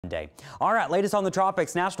Day. All right, latest on the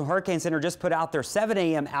tropics. National Hurricane Center just put out their 7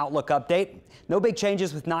 a.m. outlook update. No big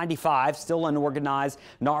changes with 95, still unorganized.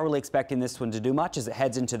 Not really expecting this one to do much as it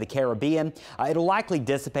heads into the Caribbean. It'll likely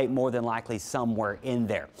dissipate more than likely somewhere in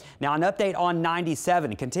there. Now, an update on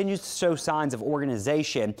 97 continues to show signs of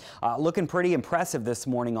organization. Looking pretty impressive this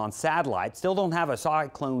morning on satellite. Still don't have a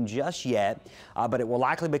cyclone just yet, but it will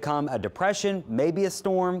likely become a depression, maybe a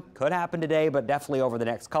storm. Could happen today, but definitely over the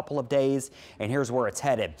next couple of days. And here's where it's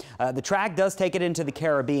headed. The track does take it into the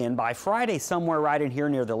Caribbean by Friday, somewhere right in here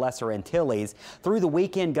near the Lesser Antilles. Through the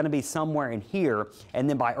weekend, going to be somewhere in here. And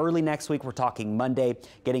then by early next week, we're talking Monday,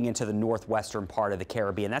 getting into the northwestern part of the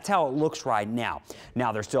Caribbean. That's how it looks right now.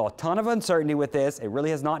 Now, there's still a ton of uncertainty with this. It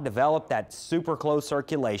really has not developed that super close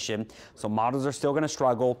circulation, so models are still going to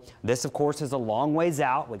struggle. This, of course, is a long ways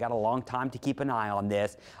out. We got a long time to keep an eye on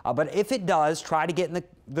this. But if it does, try to get in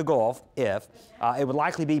the Gulf. It would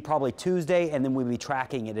likely be probably Tuesday, and then we'll be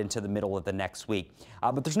tracking it into the middle of the next week.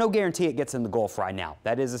 But there's no guarantee it gets in the Gulf right now.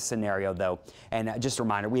 That is a scenario, though. And just a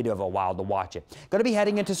reminder, we do have a while to watch it. Going to be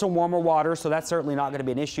heading into some warmer water, so that's certainly not going to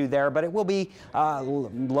be an issue there. But it will be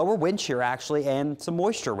lower wind shear, actually, and some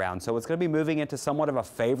moisture around. So it's going to be moving into somewhat of a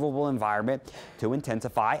favorable environment to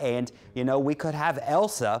intensify. And, you know, we could have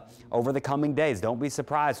Elsa over the coming days. Don't be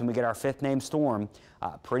surprised when we get our fifth named storm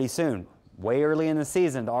pretty soon. Way early in the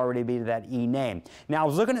season to already be that E name. Now, I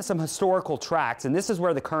was looking at some historical tracks, and this is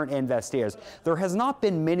where the current invest is. There has not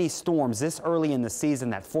been many storms this early in the season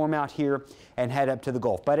that form out here and head up to the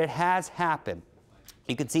Gulf, but it has happened.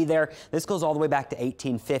 You can see there, this goes all the way back to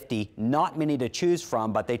 1850. Not many to choose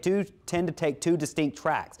from, but they do tend to take two distinct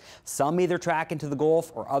tracks. Some either track into the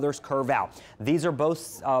Gulf or others curve out. These are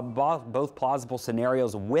both plausible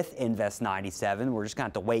scenarios with Invest 97. We're just going to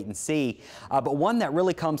have to wait and see. But one that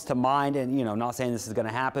really comes to mind, and you know, not saying this is going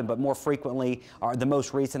to happen, but more frequently are the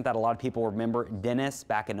most recent that a lot of people remember, Dennis,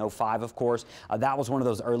 back in 05, of course. That was one of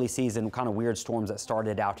those early season kind of weird storms that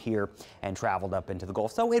started out here and traveled up into the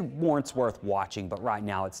Gulf. So it warrants worth watching, but right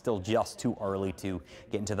now it's still just too early to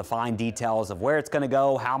get into the fine details of where it's going to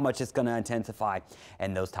go, how much it's going to intensify,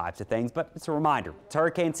 and those types of things. But it's a reminder, it's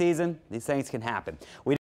hurricane season. These things can happen.